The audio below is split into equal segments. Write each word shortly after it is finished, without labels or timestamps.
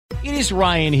It is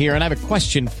Ryan here, and I have a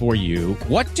question for you.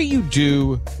 What do you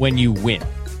do when you win?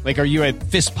 Like, are you a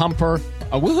fist pumper,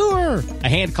 a woohooer, a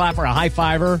hand clapper, a high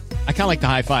fiver? I kind of like the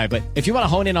high five, but if you want to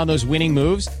hone in on those winning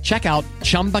moves, check out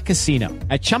Chumba Casino.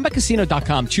 At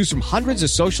ChumbaCasino.com, choose from hundreds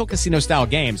of social casino-style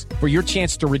games for your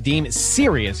chance to redeem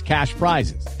serious cash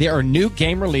prizes. There are new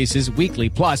game releases weekly,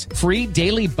 plus free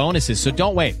daily bonuses. So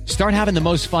don't wait. Start having the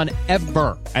most fun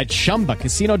ever at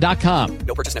ChumbaCasino.com.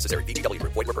 No purchase necessary. VGW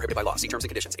Group. Void where prohibited by law. See terms and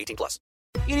conditions. 18+.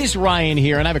 It is Ryan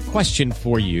here, and I have a question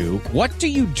for you. What do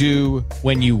you do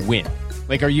when you win?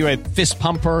 Like, are you a fist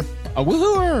pumper, a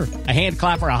woohooer, a hand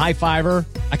clapper, a high fiver?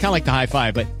 I kind of like the high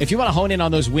five, but if you want to hone in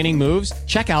on those winning moves,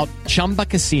 check out Chumba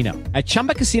Casino. At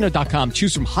ChumbaCasino.com,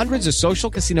 choose from hundreds of social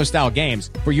casino-style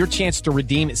games for your chance to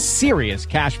redeem serious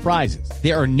cash prizes.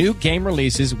 There are new game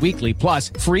releases weekly, plus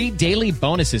free daily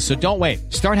bonuses. So don't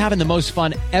wait. Start having the most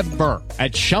fun ever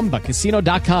at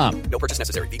ChumbaCasino.com. No purchase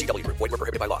necessary. VGW Group. Void where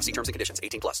prohibited by law. See terms and conditions.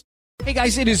 18+. Hey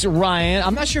guys, it is Ryan.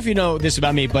 I'm not sure if you know this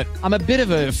about me, but I'm a bit of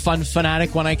a fun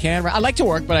fanatic when I can. I like to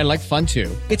work, but I like fun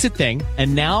too. It's a thing.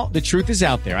 And now the truth is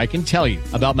out there. I can tell you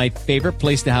about my favorite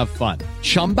place to have fun.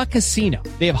 Chumba Casino.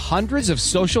 They have hundreds of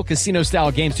social casino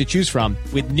style games to choose from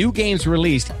with new games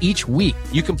released each week.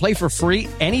 You can play for free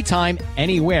anytime,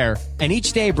 anywhere. And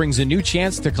each day brings a new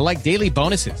chance to collect daily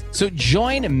bonuses. So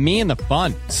join me in the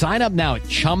fun. Sign up now at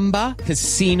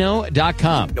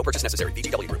ChumbaCasino.com. No purchase necessary.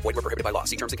 VGW Group. Void where prohibited by law.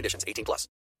 See terms and conditions. 18+.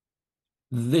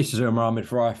 This is Amir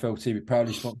for IFL TV,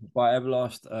 proudly sponsored by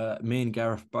Everlast. Me and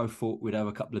Gareth both thought we'd have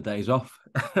a couple of days off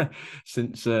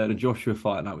since the Joshua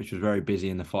fight night, which was very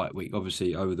busy in the fight week,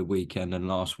 obviously over the weekend and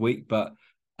last week. But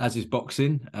as is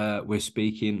boxing, we're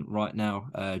speaking right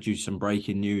now due to some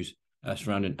breaking news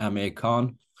surrounding Amir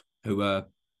Khan, who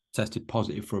tested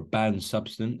positive for a banned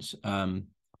substance in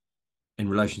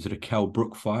relation to the Kell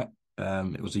Brook fight.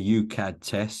 It was a UCAD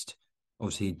test.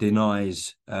 Obviously, he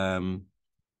denies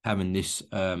having this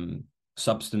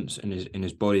substance in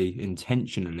his body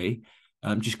intentionally.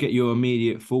 Just get your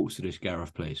immediate thoughts to this,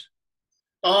 Gareth, please.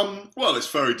 Well,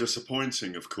 it's very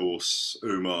disappointing, of course,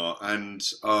 Umar, and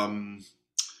I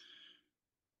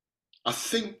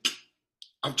think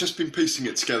I've just been piecing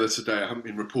it together today. I haven't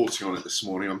been reporting on it this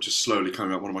morning. I'm just slowly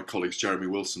coming up. One of my colleagues, Jeremy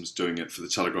Wilson's doing it for the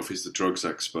Telegraph. He's the drugs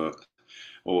expert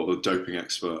or the doping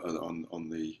expert on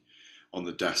the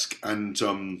desk, and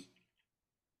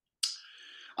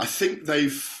I think there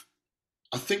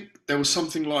was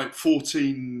something like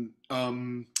 14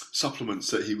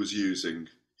 supplements that he was using.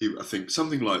 I think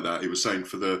something like that. He was saying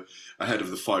ahead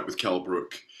of the fight with Kell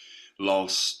Brook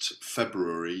last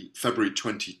February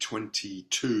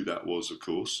 2022. That was, of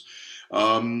course,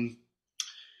 and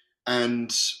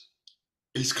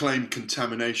he's claimed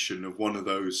contamination of one of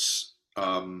those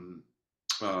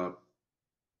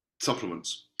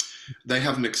supplements. They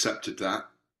haven't accepted that.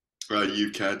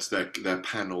 UCAD's their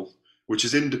panel, which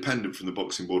is independent from the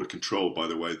Boxing Board of Control, by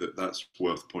the way, that's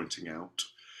worth pointing out.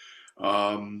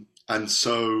 And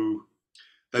so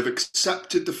they've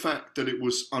accepted the fact that it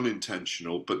was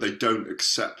unintentional, but they don't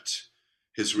accept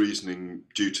his reasoning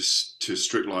due to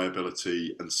strict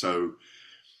liability, and so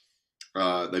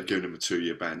they've given him a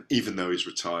 2-year ban, even though he's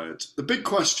retired. The big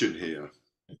question here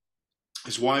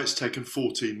is why it's taken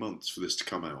 14 months for this to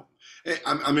come out.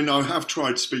 I mean, I have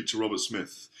tried to speak to Robert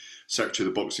Smith, Secretary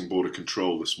of the Boxing Board of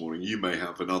Control, this morning. You may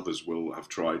have, and others will have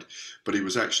tried, but he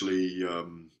was actually at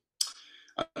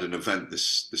an event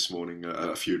this morning, at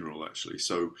a funeral actually.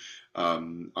 So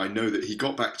I know that he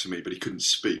got back to me, but he couldn't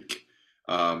speak.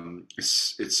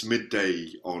 It's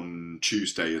midday on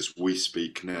Tuesday as we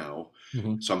speak now,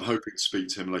 so I'm hoping to speak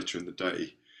to him later in the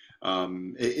day.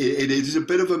 It is a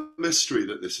bit of a mystery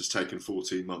that this has taken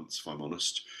 14 months, if I'm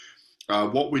honest.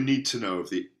 What we need to know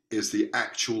is the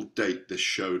actual date this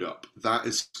showed up. That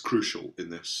is crucial in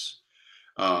this,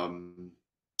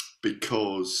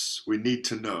 because we need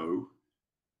to know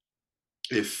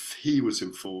if he was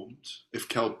informed, if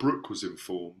Kell Brook was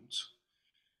informed,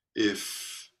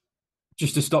 if...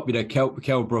 Just to stop you there,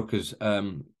 Kell Brook has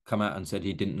come out and said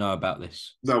he didn't know about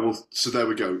this. No, well, so there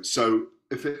we go. So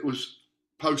if it was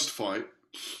post-fight,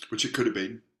 which it could have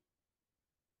been,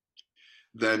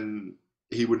 then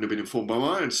he wouldn't have been informed. But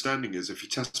my understanding is if he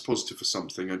tests positive for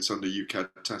something and it's under UCAD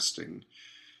testing,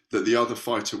 that the other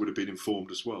fighter would have been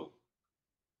informed as well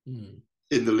in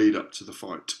the lead up to the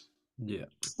fight. Yeah.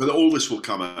 But all this will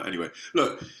come out anyway.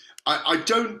 Look, I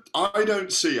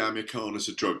don't see Amir Khan as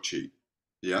a drug cheat.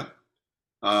 Yeah.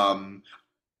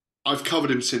 I've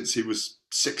covered him since he was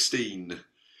 16.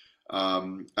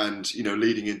 And, you know,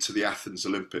 leading into the Athens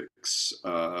Olympics,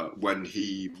 when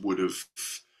he would have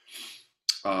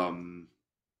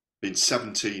been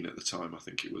 17 at the time, I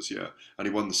think it was, yeah. And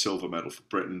he won the silver medal for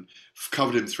Britain.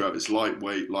 Covered him throughout his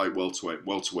lightweight, light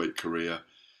welterweight career.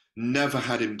 Never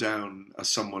had him down as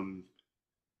someone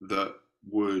that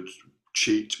would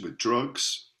cheat with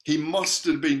drugs. He must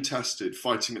have been tested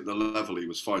fighting at the level he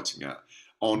was fighting at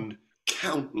on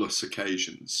countless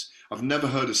occasions. I've never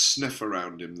heard a sniff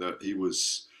around him that he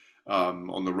was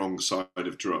on the wrong side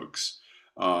of drugs.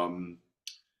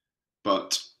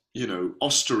 But, you know,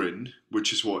 Osterin,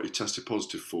 which is what he tested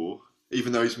positive for,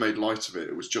 even though he's made light of it,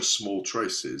 it was just small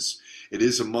traces. It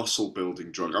is a muscle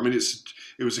building drug. I mean,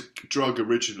 it was a drug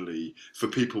originally for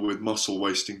people with muscle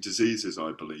wasting diseases,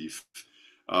 I believe.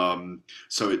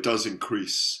 So it does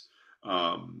increase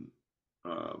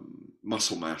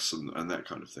muscle mass and that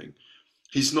kind of thing.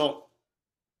 He's not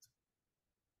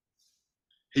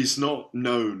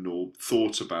known or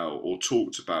thought about or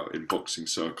talked about in boxing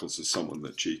circles as someone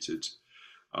that cheated,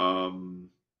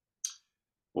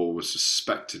 or was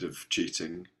suspected of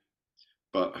cheating.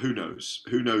 But who knows?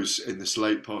 Who knows in this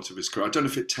late part of his career? I don't know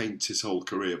if it taints his whole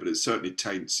career, but it certainly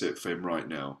taints it for him right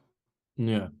now.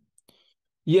 Yeah.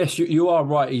 Yes, you are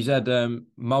right. He's had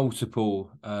multiple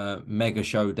mega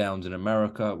showdowns in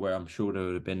America where I'm sure there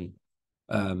would have been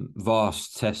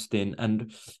vast testing.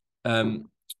 And I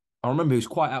remember he was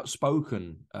quite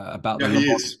outspoken about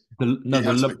the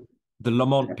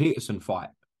Lamont Peterson fight.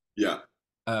 Yeah.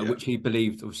 Which he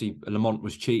believed, obviously, Lamont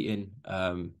was cheating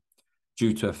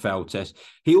due to a failed test.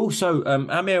 He also,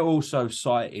 Amir also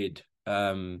cited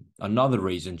another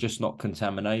reason, just not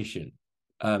contamination,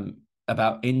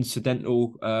 about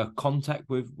incidental contact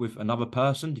with another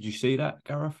person. Did you see that,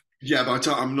 Gareth? Yeah, but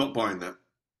I'm not buying that.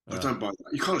 I don't buy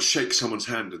that. You can't shake someone's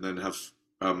hand and then have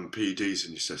PEDs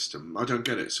in your system. I don't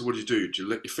get it. So what do? Do you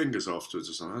lick your fingers afterwards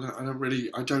or something?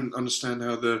 I don't understand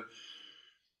how the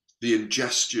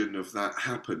ingestion of that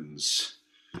happens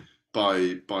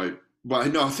well,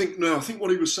 I think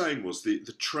what he was saying was the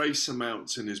trace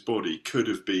amounts in his body could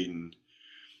have been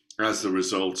as the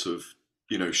result of,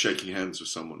 you know, shaking hands with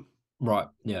someone. Right.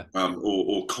 Yeah.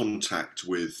 Or contact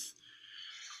with,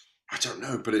 I don't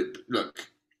know, but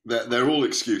they're all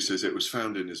excuses. It was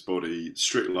found in his body,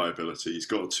 strict liability. He's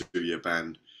got a 2-year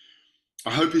ban.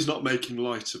 I hope he's not making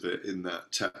light of it in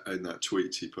that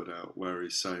tweet he put out where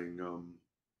he's saying,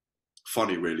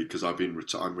 funny really, because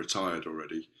I'm retired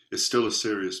already. It's still a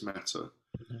serious matter,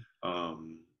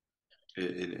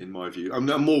 in my view.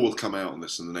 More will come out on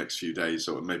this in the next few days,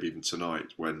 or maybe even tonight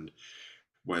when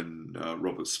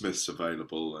Robert Smith's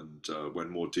available and when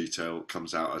more detail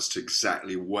comes out as to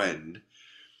exactly when.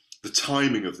 The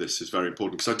timing of this is very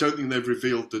important because I don't think they've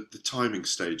revealed the timing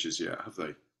stages yet, have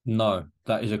they? No,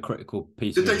 that is a critical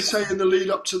piece. Did they say in the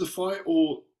lead up to the fight,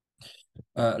 or?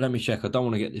 Let me check. I don't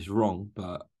want to get this wrong,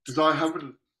 but because I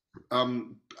haven't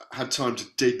had time to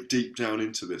dig deep down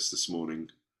into this morning.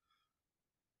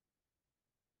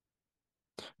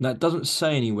 Now, it doesn't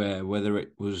say anywhere whether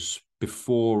it was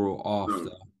before or after.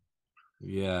 No.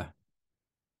 Yeah.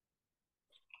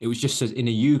 It was just says in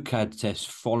a UCAD test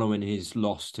following his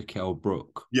loss to Kell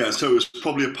Brook. Yeah, so it was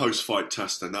probably a post-fight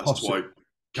test, and that's why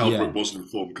Kell Brook wasn't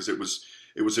informed, because it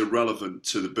was irrelevant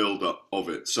to the build-up of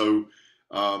it. So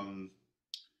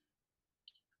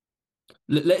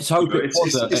let's hope it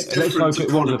was a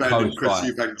post-fight. Chris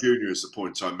Eubank Jr. is the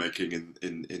point I'm making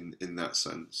in that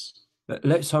sense.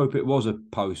 Let's hope it was a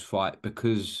post-fight,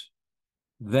 because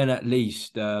then at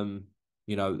least you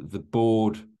know, the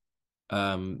board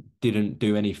didn't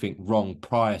do anything wrong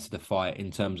prior to the fight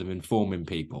in terms of informing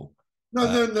people. No,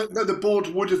 the board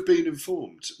would have been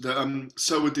informed.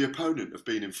 So would the opponent have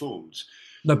been informed.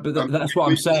 No, but that's what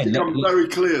I'm saying. It's become very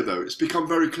clear, though. It's become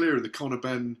very clear in the Conor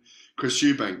Benn, Chris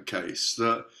Eubank case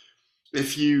that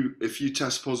if you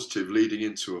test positive leading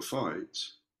into a fight,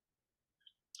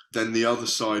 then the other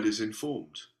side is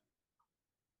informed.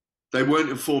 They weren't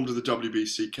informed of the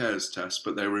WBC Cares test,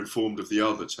 but they were informed of the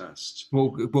other test.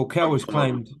 Well, Kell has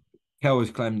claimed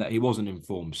that he wasn't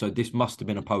informed, so this must have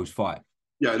been a post-fight.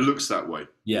 Yeah, it looks that way.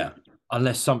 Yeah,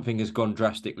 unless something has gone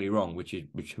drastically wrong, which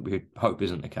we hope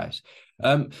isn't the case.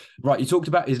 Right, you talked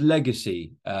about his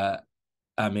legacy,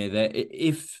 Amir. There,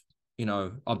 if you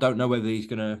know, I don't know whether he's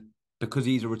gonna, because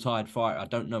he's a retired fighter. I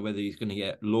don't know whether he's going to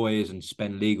get lawyers and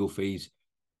spend legal fees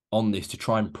on this to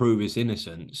try and prove his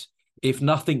innocence. If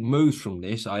nothing moves from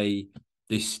this, i.e.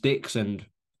 this sticks and,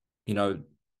 you know,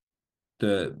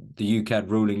 the UCAD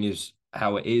ruling is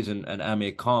how it is and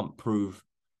Amir can't prove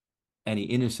any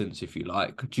innocence, if you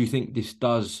like, do you think this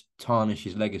does tarnish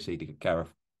his legacy,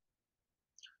 Gareth?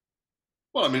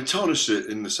 Well, I mean, it tarnished it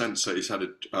in the sense that he's had a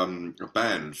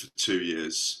ban for 2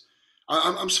 years.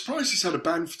 I'm surprised he's had a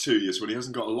ban for 2 years when he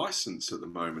hasn't got a license at the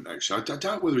moment. Actually, I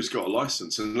doubt whether he's got a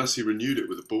license unless he renewed it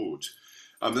with the board.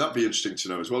 That'd be interesting to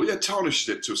know as well. Yeah, it tarnishes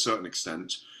it to a certain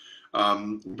extent,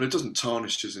 but it doesn't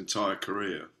tarnish his entire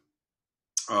career.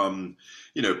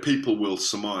 People will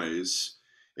surmise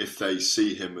if they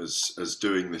see him as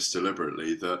doing this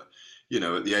deliberately that,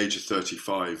 at the age of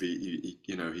 35,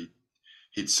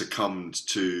 he'd succumbed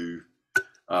to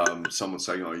someone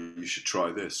saying, "Oh, you should try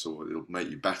this, or it'll make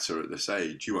you better at this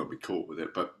age." You won't be caught with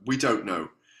it, but we don't know.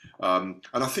 And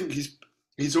I think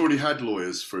he's already had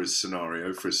lawyers for his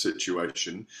scenario, for his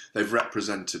situation. They've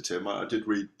represented him. I did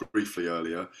read briefly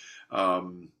earlier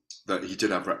that he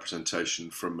did have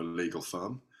representation from a legal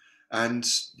firm, and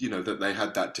that they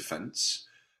had that defence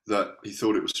that he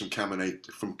thought it was from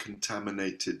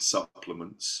contaminated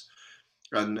supplements.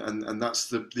 And that's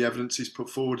the evidence he's put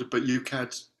forward, but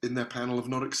UKAD in their panel have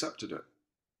not accepted it.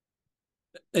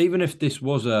 Even if this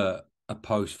was a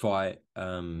post-fight,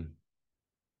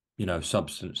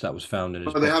 substance that was found in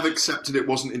his But they have accepted it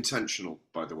wasn't intentional,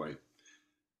 by the way.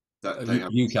 That they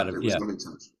have UKAD, it was not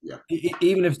intentional. Yeah.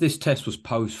 Even if this test was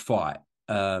post-fight,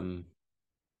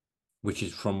 which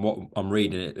is from what I'm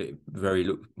reading, it very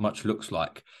much looks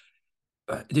like.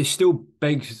 This still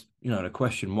begs, the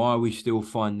question: why are we still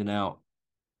finding out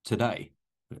today?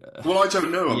 Well, I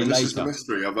don't know. I mean, this is the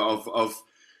mystery of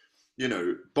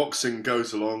boxing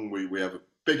goes along. We have a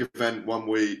big event one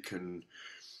week, and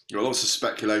lots of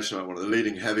speculation about one of the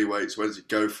leading heavyweights. Where does it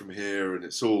go from here? And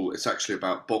it's actually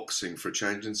about boxing for a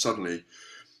change. And suddenly,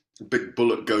 a big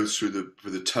bullet goes through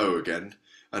the toe again,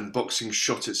 and boxing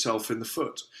shot itself in the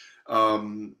foot.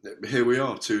 Here we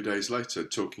are 2 days later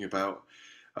talking about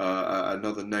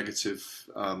another negative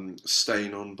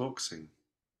stain on boxing.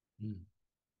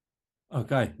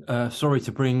 Okay, sorry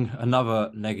to bring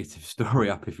another negative story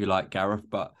up, if you like, Gareth,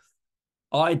 but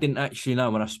I didn't actually know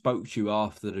when I spoke to you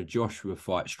after the Joshua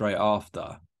fight, straight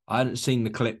after. I hadn't seen the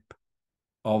clip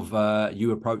of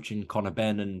you approaching Conor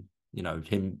Benn and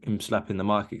him slapping the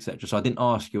mic, etc. So I didn't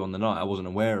ask you on the night. I wasn't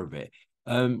aware of it.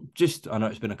 I know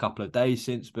it's been a couple of days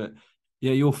since, but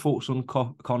yeah, your thoughts on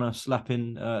Conor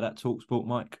slapping that TalkSport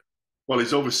mic? Well,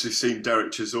 he's obviously seen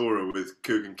Derek Chisora with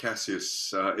Kugan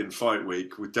Cassius in fight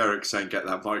week, with Derek saying, "Get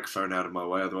that microphone out of my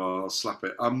way, otherwise I'll slap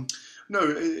it." I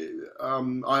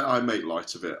make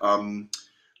light of it.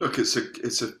 Look, it's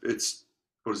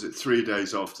what is it? 3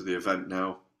 days after the event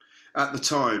now. At the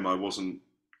time, I wasn't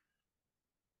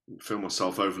feel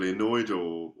myself overly annoyed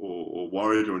or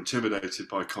worried or intimidated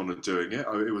by Conor doing it.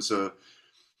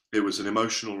 It was an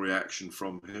emotional reaction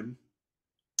from him.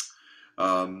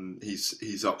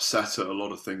 He's upset at a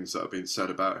lot of things that have been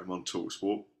said about him on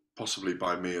TalkSport, possibly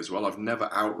by me as well. I've never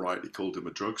outrightly called him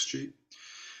a drugs cheat,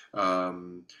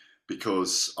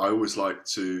 because I always like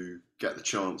to get the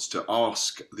chance to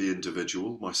ask the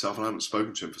individual myself, and I haven't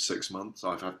spoken to him for 6 months.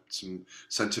 I've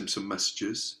sent him some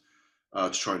messages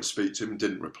to try and speak to him, and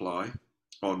didn't reply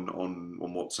on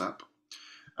WhatsApp.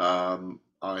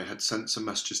 I had sent some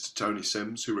messages to Tony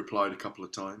Sims, who replied a couple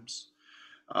of times.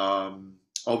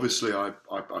 Obviously, I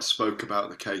spoke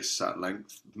about the case at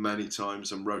length many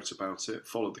times and wrote about it,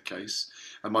 followed the case,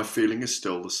 and my feeling is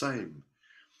still the same.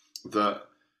 That,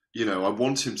 I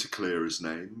want him to clear his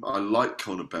name. I like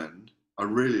Conor Benn. I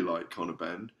really like Conor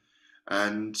Benn.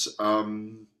 And,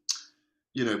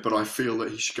 but I feel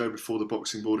that he should go before the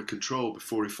Boxing Board of Control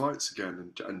before he fights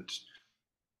again and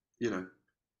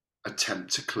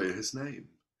attempt to clear his name.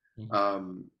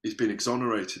 He's been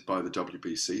exonerated by the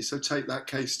WBC, so take that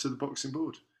case to the Boxing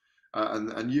Board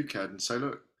and UKAD and say,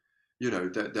 look,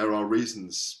 there are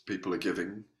reasons people are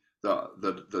giving that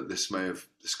this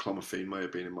clomiphene may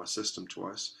have been in my system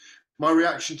twice. My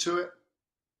reaction to it,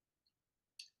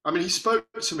 he spoke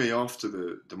to me after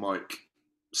the mic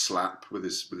slap with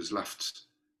his left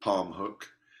palm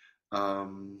hook,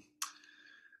 and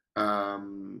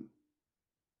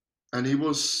he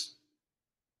wasn't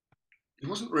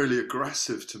really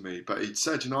aggressive to me, but he'd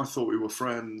said, I thought we were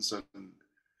friends, and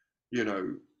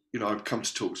I've come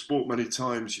to talk sport many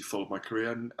times. You followed my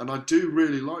career, and I do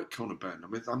really like Conor Benn.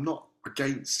 I'm not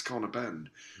against Conor Benn.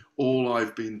 All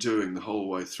I've been doing the whole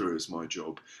way through is my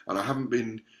job, and I haven't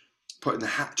been putting the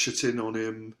hatchet in on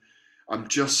him. I'm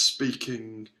just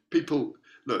speaking. People,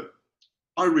 look,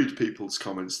 I read people's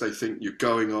comments. They think you're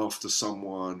going after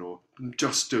someone, or I'm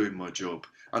just doing my job,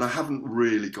 and I haven't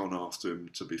really gone after him,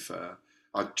 to be fair.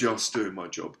 I'm just doing my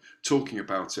job. Talking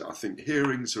about it, I think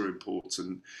hearings are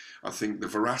important. I think the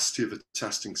veracity of a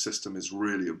testing system is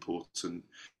really important.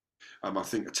 I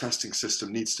think a testing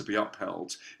system needs to be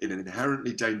upheld in an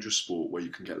inherently dangerous sport where you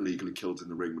can get legally killed in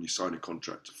the ring when you sign a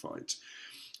contract to fight.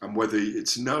 And whether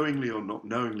it's knowingly or not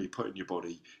knowingly put in your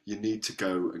body, you need to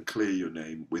go and clear your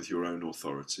name with your own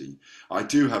authority. I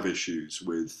do have issues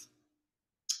with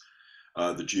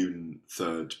the June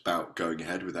 3rd bout going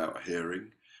ahead without a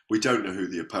hearing. We don't know who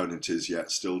the opponent is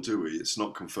yet, still, do we? It's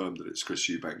not confirmed that it's Chris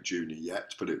Eubank Jr.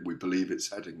 yet, but we believe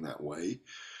it's heading that way.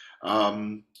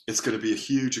 It's going to be a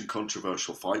huge and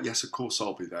controversial fight. Yes, of course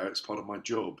I'll be there. It's part of my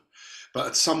job. But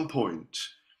at some point,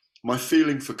 my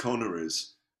feeling for Conor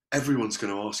is everyone's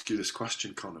going to ask you this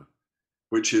question, Conor,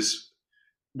 which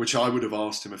I would have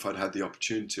asked him if I'd had the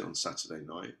opportunity on Saturday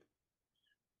night.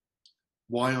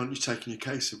 Why aren't you taking your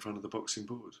case in front of the boxing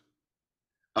board?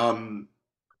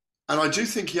 And I do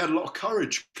think he had a lot of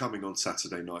courage coming on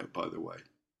Saturday night, by the way.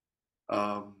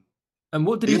 And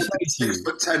what did he say to you?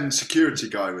 6'10" security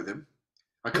guy with him.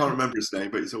 I can't remember his name,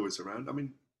 but he's always around. I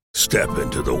mean, step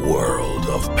into the world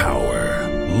of power,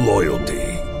 loyalty,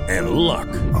 and luck.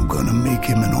 I'm gonna make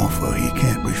him an offer he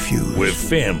can't refuse. With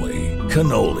family,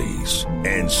 cannolis,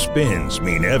 and spins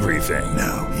mean everything.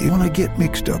 Now, you wanna get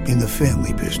mixed up in the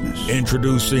family business.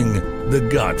 Introducing The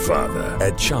Godfather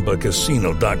at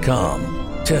ChumbaCasino.com.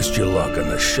 Test your luck in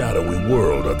the shadowy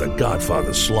world of The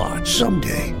Godfather slot.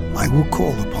 Someday, I will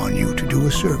call upon you to do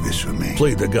a service for me.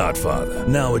 Play The Godfather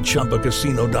now at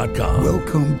ChumbaCasino.com.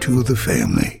 Welcome to the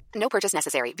family. No purchase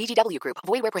necessary. VGW Group.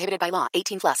 Void where prohibited by law.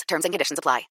 18+. Terms and conditions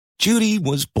apply. Judy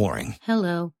was boring.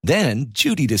 Hello. Then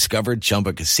Judy discovered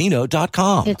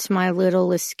ChumbaCasino.com. It's my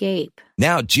little escape.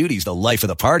 Now Judy's the life of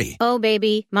the party. Oh,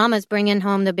 baby, mama's bringing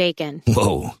home the bacon.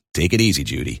 Whoa, take it easy,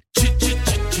 Judy.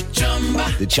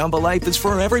 The Chumba life is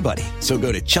for everybody. So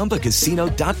go to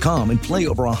ChumbaCasino.com and play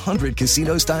over 100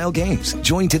 casino-style games.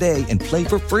 Join today and play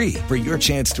for free for your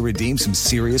chance to redeem some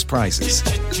serious prizes.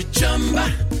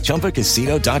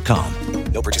 ChumbaCasino.com.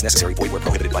 No purchase necessary. Void where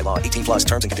prohibited by law. 18+.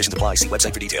 Terms and conditions apply. See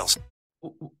website for details.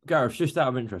 Gareth, just out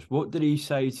of interest, what did he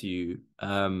say to you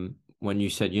when you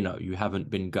said, you haven't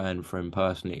been going for him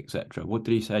personally, etc.? What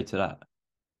did he say to that?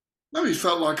 No, he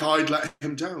felt like I'd let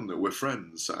him down, that we're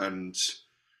friends, and...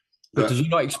 But did you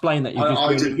not explain that?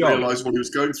 I didn't realise what he was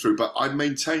going through, but I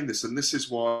maintain this, and this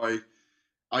is why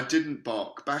I didn't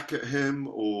bark back at him,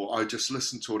 or I just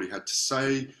listened to what he had to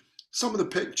say. Some of the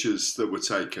pictures that were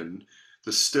taken,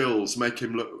 the stills, make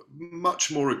him look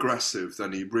much more aggressive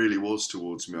than he really was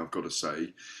towards me, I've got to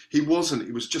say. He wasn't.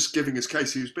 He was just giving his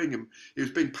case. He was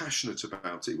being passionate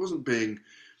about it. He wasn't being...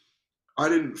 I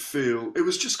didn't feel... It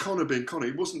was just Conor being Conor.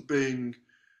 He wasn't being...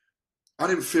 I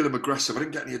didn't feel him aggressive. I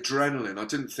didn't get any adrenaline. I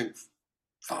didn't think,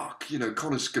 fuck,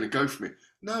 Conor's going to go for me.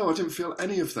 No, I didn't feel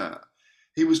any of that.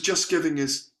 He was just he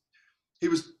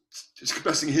was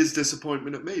expressing his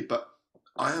disappointment at me, but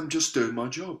I am just doing my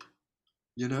job,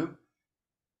 and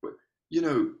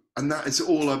that is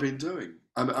all I've been doing.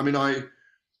 I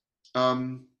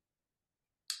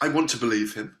want to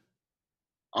believe him.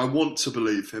 But I want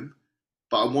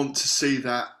to see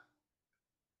that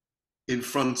in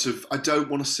front of... I don't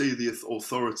want to see the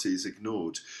authorities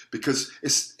ignored, because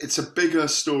it's a bigger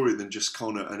story than just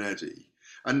Conor and Eddie.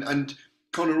 And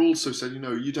Conor also said,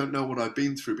 you don't know what I've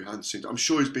been through behind the scenes. I'm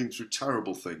sure he's been through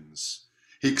terrible things.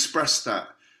 He expressed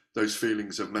those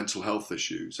feelings of mental health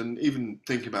issues, and even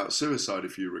thinking about suicide,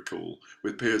 if you recall,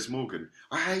 with Piers Morgan.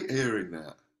 I hate hearing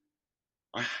that.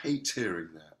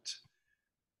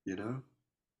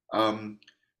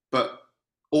 But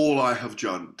all I have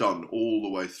done all the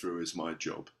way through is my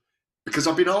job. Because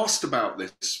I've been asked about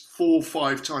this 4 or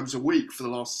 5 times a week for the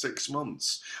last 6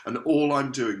 months. And all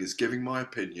I'm doing is giving my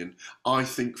opinion, I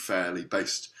think fairly,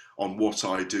 based on what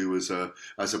I do as a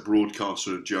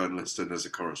broadcaster, a journalist, and as a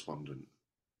correspondent.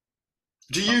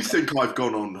 Do you think I've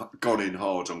gone in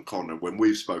hard on Conor when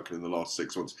we've spoken in the last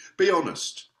 6 months? Be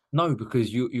honest. No,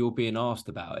 because you're being asked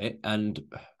about it. And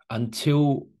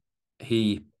until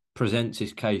he presents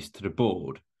his case to the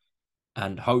board,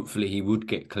 and hopefully he would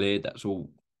get cleared, that's all,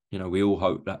 we all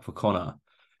hope that for Conor,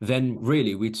 then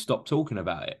really we'd stop talking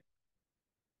about it.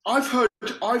 I've heard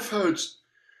I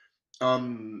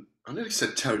nearly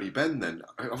said Tony Benn then.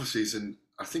 Obviously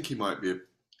I think he might be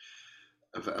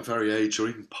a very aged or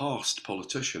even past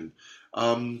politician.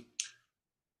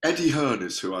 Eddie Hearn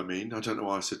is who I mean. I don't know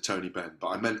why I said Tony Benn, but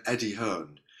I meant Eddie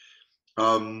Hearn.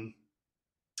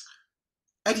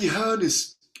 Eddie Hearn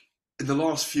in the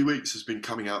last few weeks has been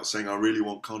coming out saying, I really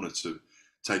want Conor to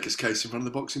take his case in front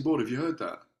of the boxing board. Have you heard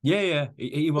that? Yeah.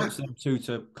 He wants them two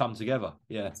to come together.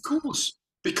 Yeah. Of course.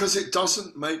 Because it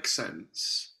doesn't make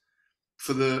sense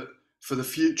for the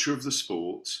future of the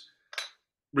sport,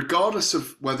 regardless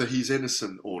of whether he's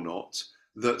innocent or not,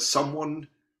 that someone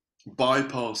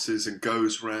bypasses and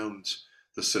goes round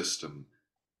the system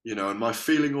You know, and my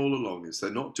feeling all along is they're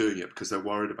not doing it because they're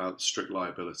worried about the strict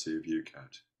liability of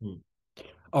UCAD.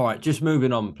 All right, just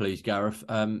moving on, please, Gareth.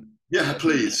 Yeah,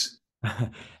 please.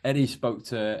 Eddie spoke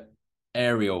to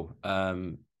Ariel,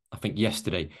 I think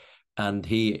yesterday, and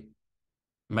he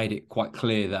made it quite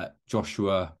clear that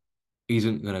Joshua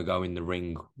isn't going to go in the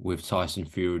ring with Tyson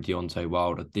Fury, Deontay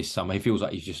Wilder this summer. He feels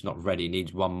like he's just not ready. He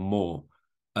needs one more.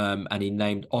 And he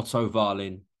named Otto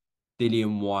Wallin,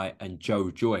 Dillian White, and Joe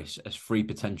Joyce as 3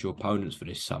 potential opponents for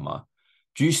this summer.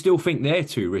 Do you still think they're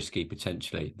too risky,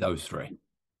 potentially, those 3?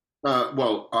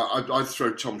 Well, I'd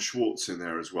throw Tom Schwartz in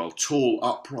there as well. Tall,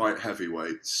 upright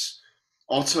heavyweights.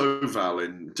 Otto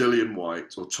Wallin, Dillian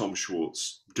White, or Tom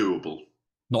Schwartz, doable.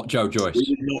 Not Joe Joyce. We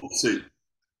did not see.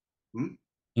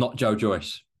 Not Joe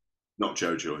Joyce. Not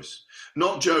Joe Joyce.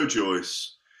 Not Joe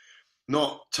Joyce.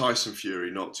 Not Tyson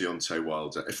Fury. Not Deontay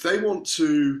Wilder. If they want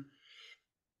to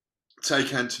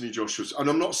take Anthony Joshua's, and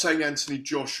I'm not saying Anthony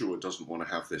Joshua doesn't want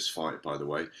to have this fight, by the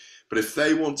way, but if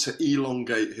they want to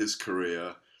elongate his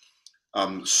career,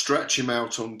 stretch him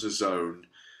out on DAZN,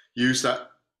 use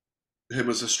him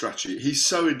as a strategy. He's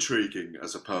so intriguing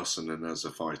as a person and as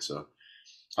a fighter.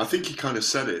 I think he kind of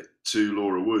said it to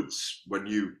Laura Woods when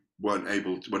you weren't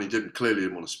able to, when he clearly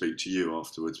didn't want to speak to you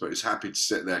afterwards, but he's happy to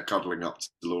sit there cuddling up to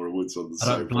Laura Woods on the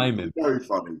sofa. I don't blame him. Very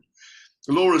funny.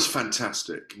 Laura's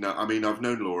fantastic. Now, I mean, I've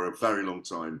known Laura a very long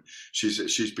time.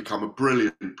 She's become a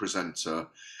brilliant presenter,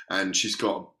 and she's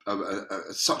got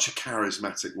such a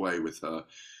charismatic way with her.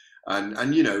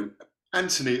 And you know,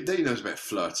 Anthony, there was a bit of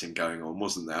flirting going on,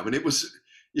 wasn't there? I mean, it was,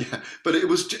 yeah, but it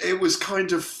was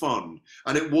kind of fun,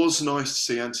 and it was nice to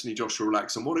see Anthony Joshua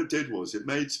relax. And what it did was it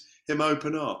made him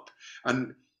open up.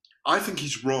 And I think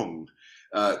he's wrong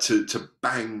to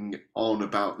bang on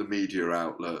about the media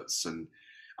outlets. And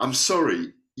I'm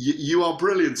sorry, you are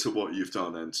brilliant at what you've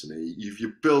done, Anthony.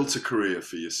 You've built a career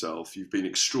for yourself. You've been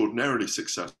extraordinarily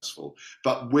successful.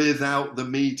 But without the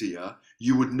media,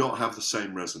 you would not have the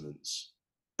same resonance.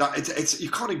 You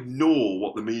can't ignore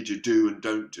what the media do and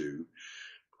don't do.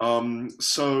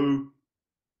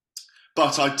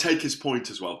 But I take his point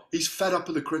as well. He's fed up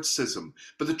with the criticism.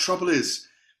 But the trouble is,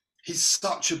 he's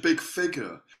such a big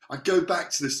figure. I go back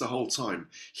to this the whole time.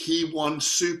 He won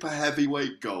super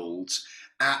heavyweight gold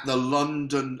at the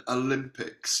London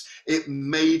Olympics. It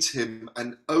made him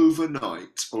an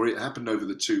overnight, or it happened over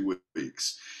the 2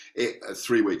 weeks,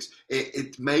 3 weeks.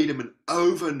 It made him an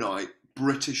overnight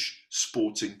British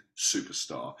sporting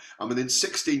superstar. And within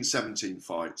 16, 17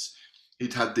 fights,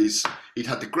 he'd had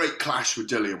the great clash with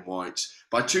Dillian White.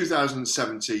 By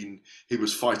 2017, he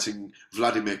was fighting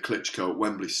Vladimir Klitschko at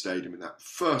Wembley Stadium in that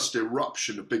first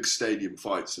eruption of big stadium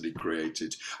fights that he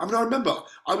created. I mean, I remember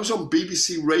I was on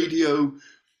BBC Radio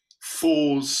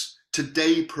 4's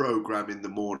Today programme in the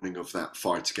morning of that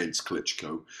fight against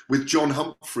Klitschko with John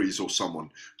Humphreys or someone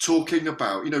talking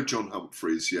about, you know, John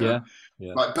Humphreys, yeah.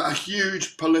 Like, but a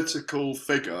huge political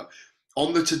figure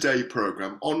on the Today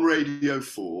programme on Radio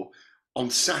 4 on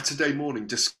Saturday morning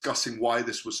discussing why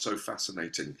this was so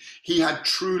fascinating. He had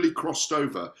truly crossed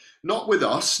over, not with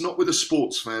us, not with the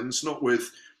sports fans, not with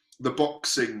the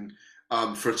boxing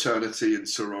fraternity and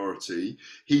sorority.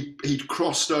 He'd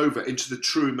crossed over into the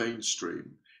true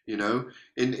mainstream, you know,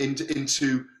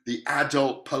 into the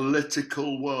adult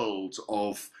political world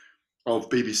of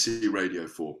BBC Radio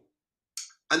 4.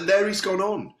 And there he's gone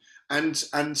on. And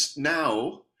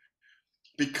now,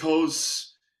 because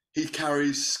he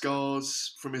carries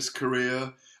scars from his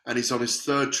career, and he's on his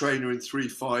 3rd trainer in 3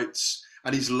 fights,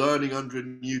 and he's learning under a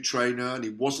new trainer, and he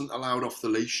wasn't allowed off the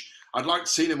leash. I'd like to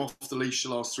see him off the leash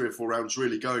the last 3 or 4 rounds,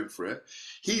 really going for it.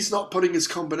 He's not putting his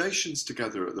combinations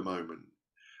together at the moment.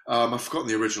 I've forgotten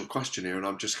the original question here, and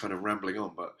I'm just kind of rambling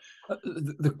on. But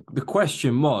the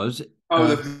question was,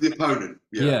 the opponent,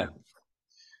 yeah.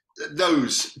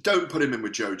 Those, don't put him in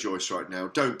with Joe Joyce right now.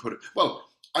 Don't put it. Well,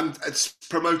 it's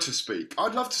promoter speak.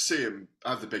 I'd love to see him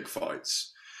have the big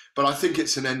fights, but I think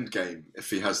it's an end game if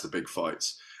he has the big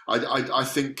fights. I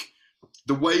think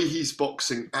the way he's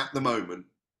boxing at the moment,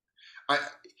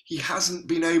 he hasn't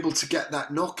been able to get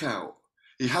that knockout.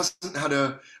 He hasn't had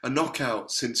a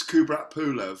knockout since Kubrat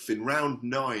Pulev in round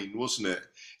 9, wasn't it?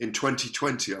 In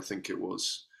 2020, I think it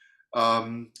was.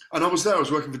 And I was there. I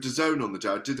was working for DAZN on the day.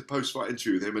 I did the post-fight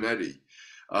interview with him and Eddie.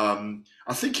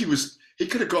 I think he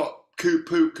could have got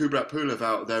Kubrat Pulev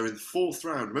out there in the 4th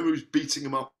round. Remember, he was beating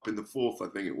him up in the 4th, I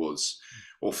think it was,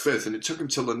 or 5th, and it took him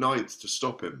till the 9th to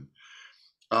stop him.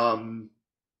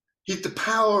 The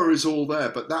power is all there,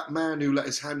 but that man who let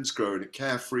his hands grow in a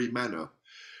carefree manner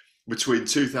between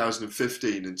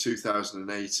 2015 and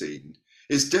 2018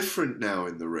 is different now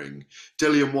in the ring.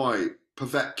 Dillian White,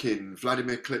 Povetkin,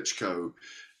 Vladimir Klitschko,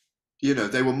 You know,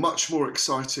 they were much more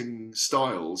exciting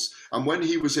styles. And when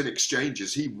he was in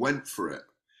exchanges, he went for it,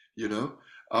 you know.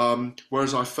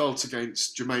 Whereas I felt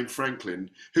against Jermaine Franklin,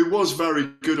 who was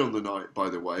very good on the night, by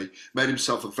the way, made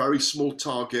himself a very small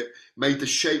target, made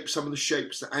some of the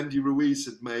shapes that Andy Ruiz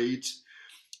had made.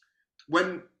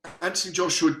 When Anthony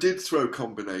Joshua did throw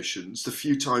combinations, the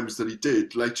few times that he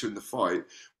did later in the fight,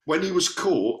 when he was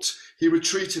caught, he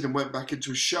retreated and went back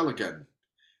into his shell again.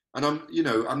 And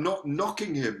I'm not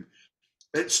knocking him.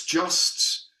 It's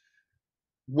just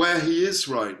where he is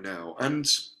right now. And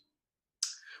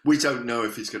we don't know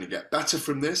if he's going to get better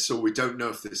from this, or we don't know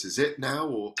if this is it now.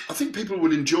 Or I think people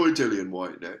would enjoy Dillian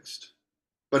Whyte next,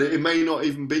 but it may not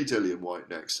even be Dillian Whyte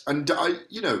next. And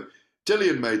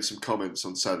Dillian made some comments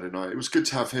on Saturday night. It was good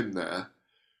to have him there.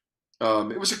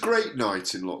 It was a great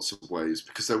night in lots of ways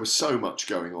because there was so much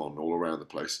going on all around the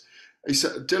place. He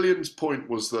said Dillian's point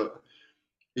was that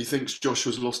he thinks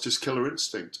Joshua's lost his killer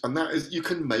instinct, and that is, you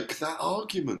can make that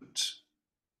argument,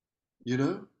 you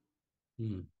know.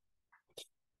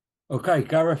 Okay,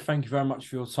 Gareth, thank you very much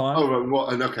for your time.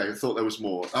 Okay, I thought there was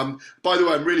more. By the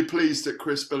way, I'm really pleased that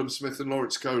Chris Billum-Smith and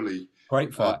Lawrence Coley.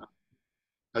 Great fight.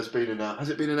 Has been announced. Has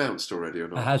it been announced already or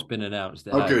not? It has been announced.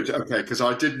 Good. Okay, because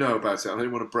I did know about it. I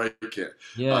didn't want to break it.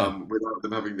 Yeah. Without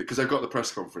them having because they've got the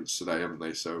press conference today, haven't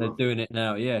they? So they're doing it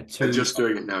now. Yeah. They're just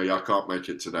doing it now. Yeah, I can't make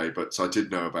it today, but I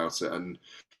did know about it, and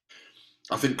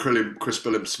I think Chris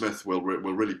Billum-Smith will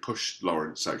really push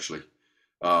Lawrence. Actually,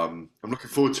 I'm looking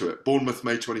forward to it. Bournemouth,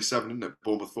 May 27, isn't it?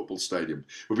 Bournemouth Football Stadium.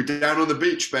 We'll be down on the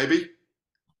beach, baby.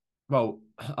 Well,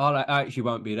 I actually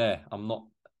won't be there. I'm not.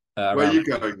 Where are you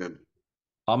going then?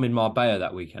 I'm in Marbella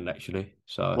that weekend, actually.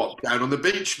 So what? Down on the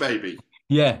beach, baby?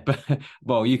 Yeah, but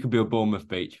well, you could be a Bournemouth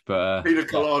beach, but pina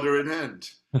colada in hand.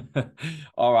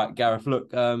 All right, Gareth.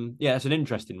 Look, it's an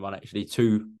interesting one actually.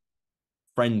 Two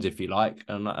friends, if you like,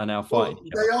 and our fighting.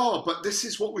 Well, they are, but this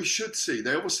is what we should see.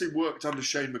 They obviously worked under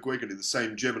Shane McGuigan in the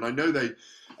same gym, and I know they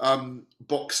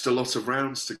boxed a lot of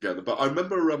rounds together. But I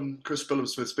remember Chris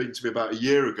Billum-Smith speaking to me about a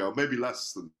year ago, maybe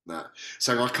less than that,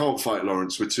 saying, I can't fight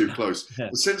Lawrence, we're too close.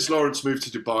 But since Lawrence moved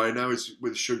to Dubai, now he's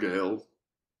with Sugar Hill,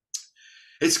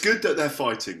 it's good that they're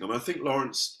fighting. I mean,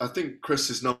 I think Chris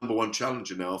is number one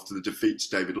challenger now after the defeat to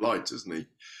David Light, isn't he?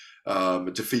 A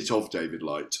defeat of David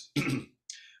Light.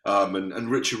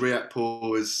 And Richard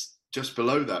Riakporhe is just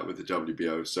below that with the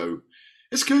WBO. So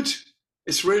it's good.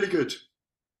 It's really good.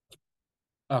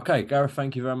 Okay, Gareth,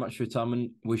 thank you very much for your time,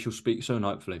 and we shall speak soon,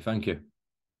 hopefully. Thank you.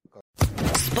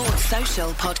 Sports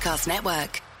Social Podcast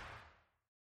Network.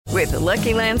 With the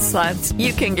Lucky Land Slots,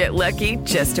 you can get lucky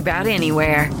just about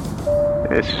anywhere.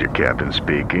 This is your captain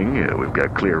speaking. We've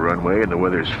got clear runway and the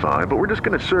weather's fine, but we're just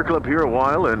going to circle up here a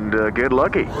while and get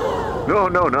lucky. No,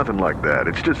 nothing like that.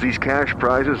 It's just these cash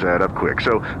prizes add up quick.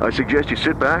 So I suggest you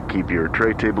sit back, keep your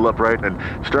tray table upright, and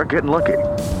start getting lucky.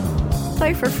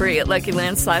 Play for free at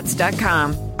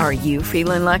LuckyLandSlots.com. Are you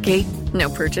feeling lucky? No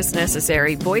purchase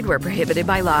necessary. Void where prohibited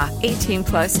by law.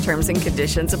 18+ terms and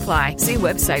conditions apply. See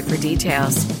website for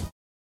details.